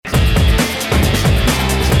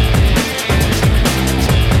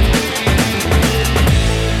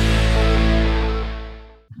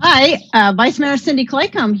Hi, Vice Mayor Cindy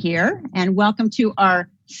Claycomb here, and welcome to our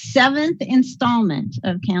 7th installment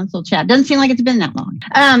of Council Chat. Doesn't seem like it's been that long.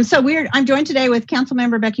 I'm joined today with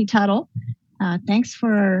Councilmember Becky Tuttle. Thanks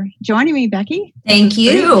for joining me, Becky. Thank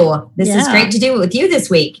you. This is great to do it with you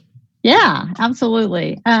this week. Yeah,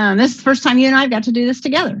 absolutely. This is the first time you and I got to do this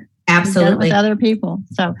together. Absolutely. With other people.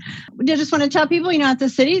 So we just want to tell people, at the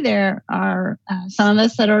city, there are some of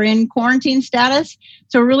us that are in quarantine status.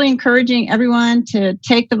 So we're really encouraging everyone to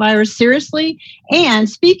take the virus seriously. And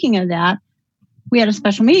speaking of that, we had a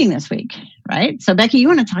special meeting this week, right? So Becky, you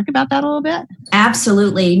want to talk about that a little bit?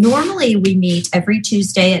 Absolutely. Normally we meet every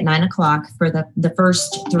Tuesday at 9:00 for the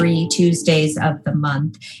first 3 Tuesdays of the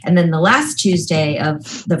month. And then the last Tuesday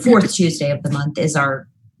of the fourth Tuesday of the month is our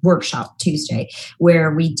Workshop Tuesday,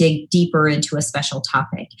 where we dig deeper into a special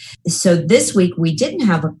topic. So this week we didn't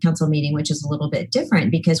have a council meeting, which is a little bit different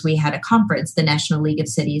because we had a conference, the National League of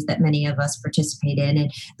Cities, that many of us participate in.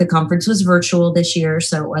 And the conference was virtual this year,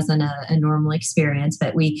 so it wasn't a normal experience.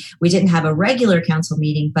 But we didn't have a regular council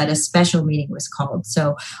meeting, but a special meeting was called.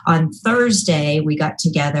 So on Thursday, we got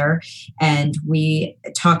together and we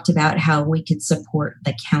talked about how we could support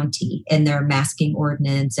the county in their masking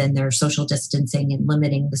ordinance and their social distancing and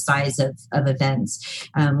limiting the size of events.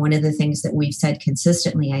 One of the things that we've said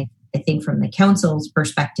consistently, I think from the council's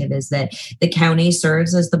perspective, is that the county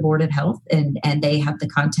serves as the Board of Health and they have the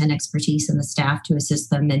content expertise and the staff to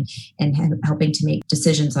assist them in helping to make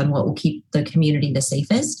decisions on what will keep the community the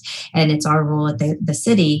safest. And it's our role at the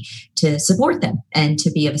city to support them and to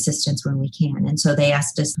be of assistance when we can. And so they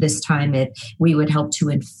asked us this time if we would help to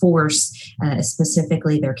enforce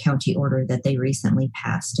specifically their county order that they recently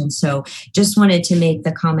passed. And so just wanted to make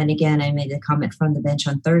the comment again. I made the comment from the bench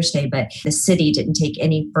on Thursday, but the city didn't take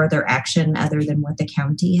any further action other than what the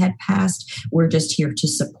county had passed. We're just here to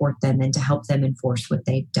support them and to help them enforce what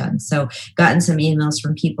they've done. So gotten some emails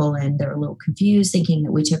from people and they're a little confused, thinking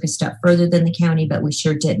that we took a step further than the county, but we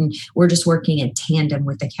sure didn't. We're just working in tandem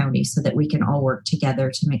with the county so that we can all work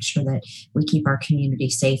together to make sure that we keep our community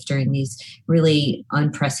safe during these really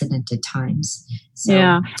unprecedented times. So,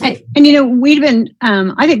 yeah. And we've been,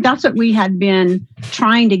 I think that's what we had been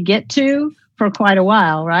trying to get to for quite a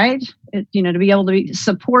while, right? To be able to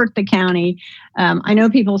support the county. I know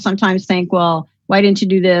people sometimes think, well, why didn't you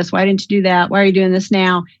do this? Why didn't you do that? Why are you doing this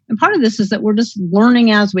now? And part of this is that we're just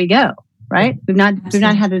learning as we go, right? We've not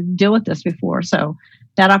had to deal with this before. So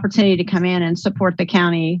that opportunity to come in and support the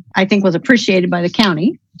county, I think, was appreciated by the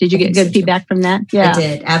county. Did you get good feedback from that? Yeah, I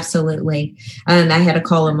did. Absolutely. I had a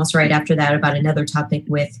call almost right after that about another topic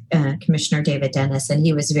with Commissioner David Dennis, and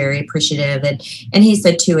he was very appreciative. And he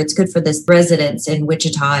said, too, it's good for the residents in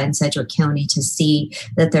Wichita and Sedgwick County to see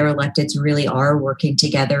that their electeds really are working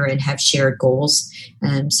together and have shared goals.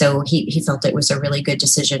 So he felt it was a really good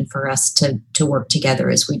decision for us to work together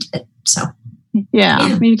as we did. So.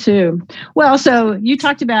 Yeah, me too. Well, so you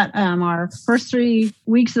talked about our first 3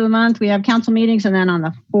 weeks of the month. We have council meetings, and then on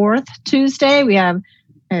the 4th Tuesday, we have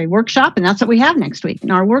a workshop, and that's what we have next week.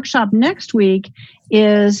 And our workshop next week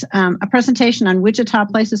is a presentation on Wichita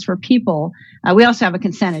Places for People. We also have a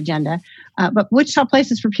consent agenda, but Wichita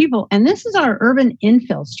Places for People. And this is our urban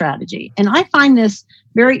infill strategy. And I find this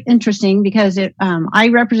very interesting because I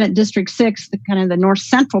represent District 6, the north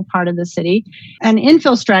central part of the city. And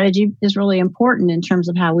infill strategy is really important in terms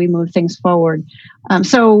of how we move things forward.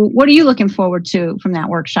 So what are you looking forward to from that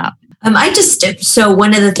workshop? So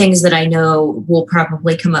one of the things that I know will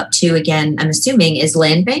probably come up too, again, I'm assuming, is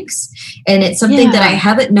land banks. And it's something that I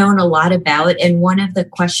haven't known a lot about. And one of the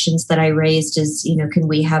questions that I raised is, can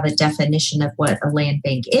we have a definition of what a land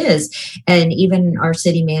bank is? And even our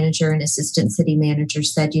city manager and assistant city manager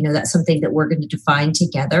said, that's something that we're going to define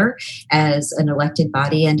together as an elected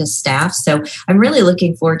body and as staff. So I'm really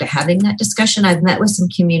looking forward to having that discussion. I've met with some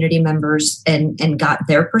community members and got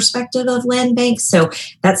their perspective of land banks. So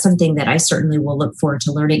that's something that I certainly will look forward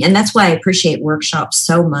to learning. And that's why I appreciate workshops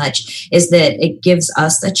so much, is that it gives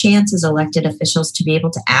us a chance as elected officials to be able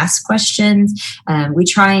to ask questions. We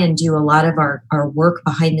try and do a lot of our work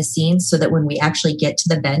behind the scenes so that when we actually get to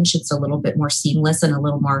the bench, it's a little bit more seamless and a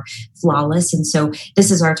little more flawless. And so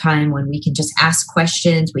this is our time when we can just ask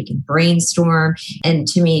questions, we can brainstorm. And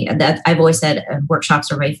to me, that I've always said workshops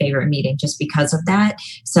are my favorite meeting just because of that.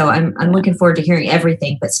 So I'm looking forward to hearing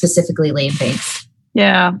everything, but specifically land banks.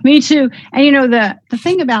 Yeah, me too. And the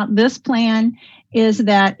thing about this plan is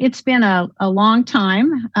that it's been a long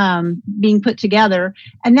time being put together.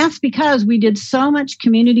 And that's because we did so much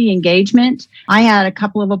community engagement. I had a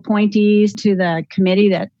couple of appointees to the committee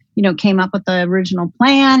that came up with the original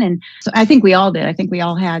plan. And so I think we all did. I think we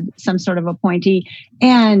all had some sort of appointee.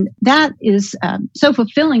 And that is so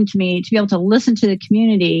fulfilling to me to be able to listen to the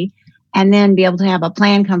community and then be able to have a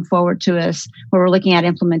plan come forward to us where we're looking at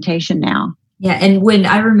implementation now. Yeah. And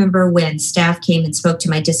I remember when staff came and spoke to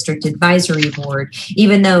my district advisory board,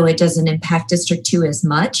 even though it doesn't impact District 2 as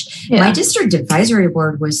much, my district advisory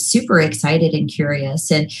board was super excited and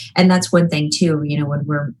curious. And that's one thing too,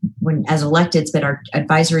 when as electeds, but our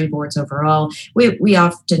advisory boards overall, we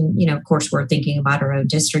often, of course, we're thinking about our own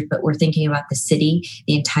district, but we're thinking about the city,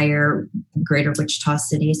 the entire greater Wichita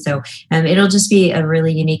city. So it'll just be a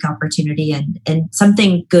really unique opportunity and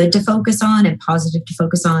something good to focus on and positive to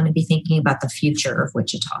focus on and be thinking about the future of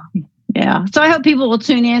Wichita. Yeah. So I hope people will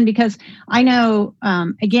tune in because I know,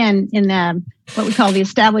 again, in the what we call the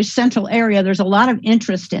established central area, there's a lot of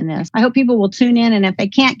interest in this. I hope people will tune in, and if they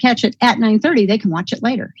can't catch it at 9:30, they can watch it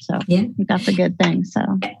later. So I think that's a good thing. So,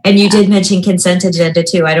 and you did mention consent agenda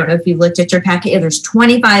too. I don't know if you looked at your packet. There's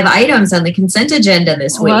 25 items on the consent agenda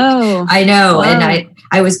this week. Whoa. I know. Whoa. And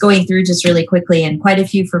I was going through just really quickly and quite a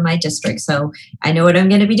few for my district. So I know what I'm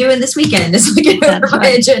going to be doing this weekend. Just looking over my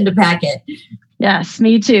agenda packet. Yes,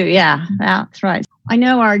 me too. Yeah, that's right. I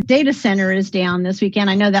know our data center is down this weekend.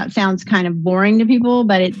 I know that sounds kind of boring to people,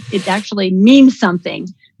 but it actually means something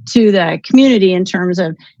to the community in terms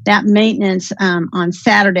of that maintenance on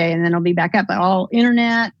Saturday, and then it'll be back up. But all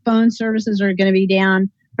internet, phone services are going to be down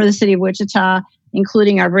for the city of Wichita,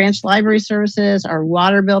 including our branch library services, our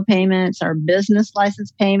water bill payments, our business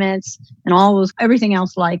license payments, and everything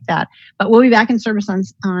else like that. But we'll be back in service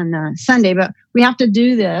on Sunday. But we have to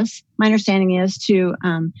do this. My understanding is to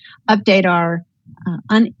update our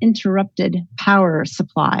uninterrupted power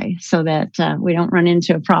supply so that we don't run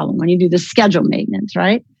into a problem when you do the scheduled maintenance,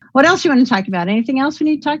 right? What else do you want to talk about? Anything else we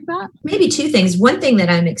need to talk about? Maybe two things. One thing that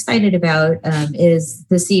I'm excited about is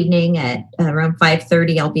this evening at around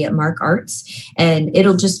 5:30, I'll be at Mark Arts, and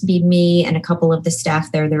it'll just be me and a couple of the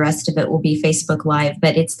staff there. The rest of it will be Facebook Live,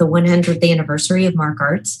 but it's the 100th anniversary of Mark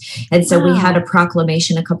Arts. And so we had a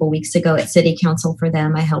proclamation a couple weeks ago at City Council for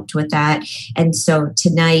them. I helped with that. And so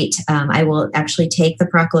tonight I will actually take the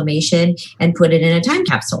proclamation and put it in a time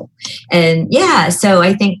capsule. And so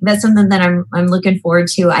I think that's something that I'm looking forward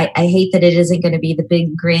to. I hate that it isn't going to be the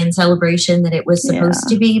big grand celebration that it was supposed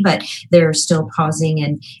to be, but they're still pausing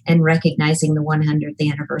and recognizing the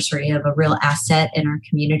 100th anniversary of a real asset in our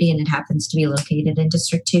community. And it happens to be located in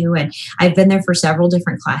District 2. And I've been there for several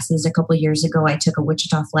different classes. A couple of years ago, I took a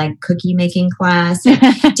Wichita flag cookie making class, and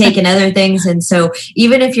taken other things. And so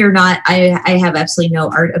even if you're not, I have absolutely no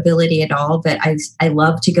art ability at all, but I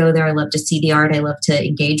love to go there. I love to see the art. I love to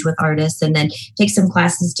engage with artists and then take some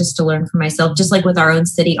classes just to learn for myself, just like with our own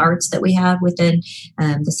city arts that we have within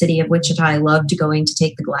the city of Wichita. I loved going to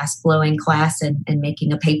take the glass blowing class and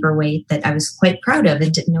making a paperweight that I was quite proud of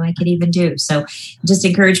and didn't know I could even do. So just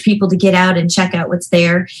encourage people to get out and check out what's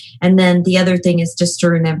there. And then the other thing is just to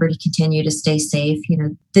remember to continue to stay safe.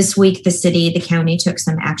 This week, the county took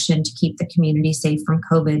some action to keep the community safe from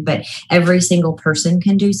COVID, but every single person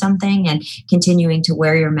can do something, and continuing to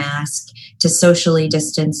wear your mask, to socially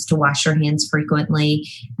distance, to wash your hands frequently,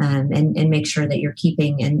 and make sure that you're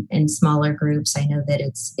keeping in smaller groups. I know that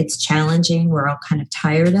it's challenging. We're all kind of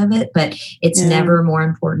tired of it, but it's never more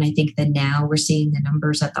important, I think, than now. We're seeing the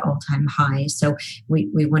numbers at the all-time high. So we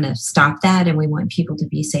want to stop that, and we want people to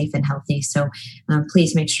be safe and healthy. So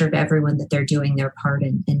please make sure to everyone that they're doing their part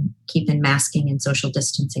and keeping masking and social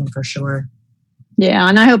distancing for sure. Yeah,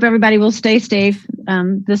 and I hope everybody will stay safe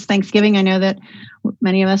this Thanksgiving. I know that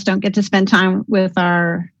many of us don't get to spend time with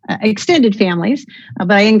our extended families,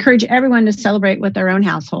 but I encourage everyone to celebrate with their own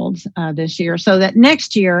households this year so that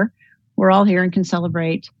next year we're all here and can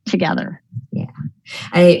celebrate together. Yeah.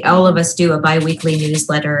 All of us do a bi-weekly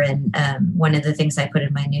newsletter, and one of the things I put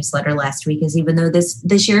in my newsletter last week is, even though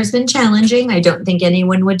this year has been challenging, I don't think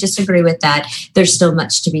anyone would disagree with that, there's still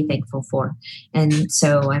much to be thankful for. And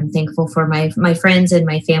so I'm thankful for my friends and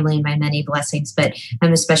my family and my many blessings, but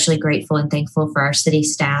I'm especially grateful and thankful for our city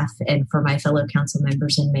staff and for my fellow council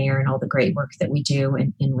members and mayor and all the great work that we do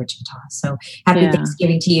in Wichita. So happy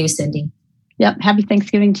Thanksgiving to you, Cindy. Yep. Happy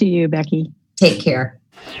Thanksgiving to you, Becky. Take care.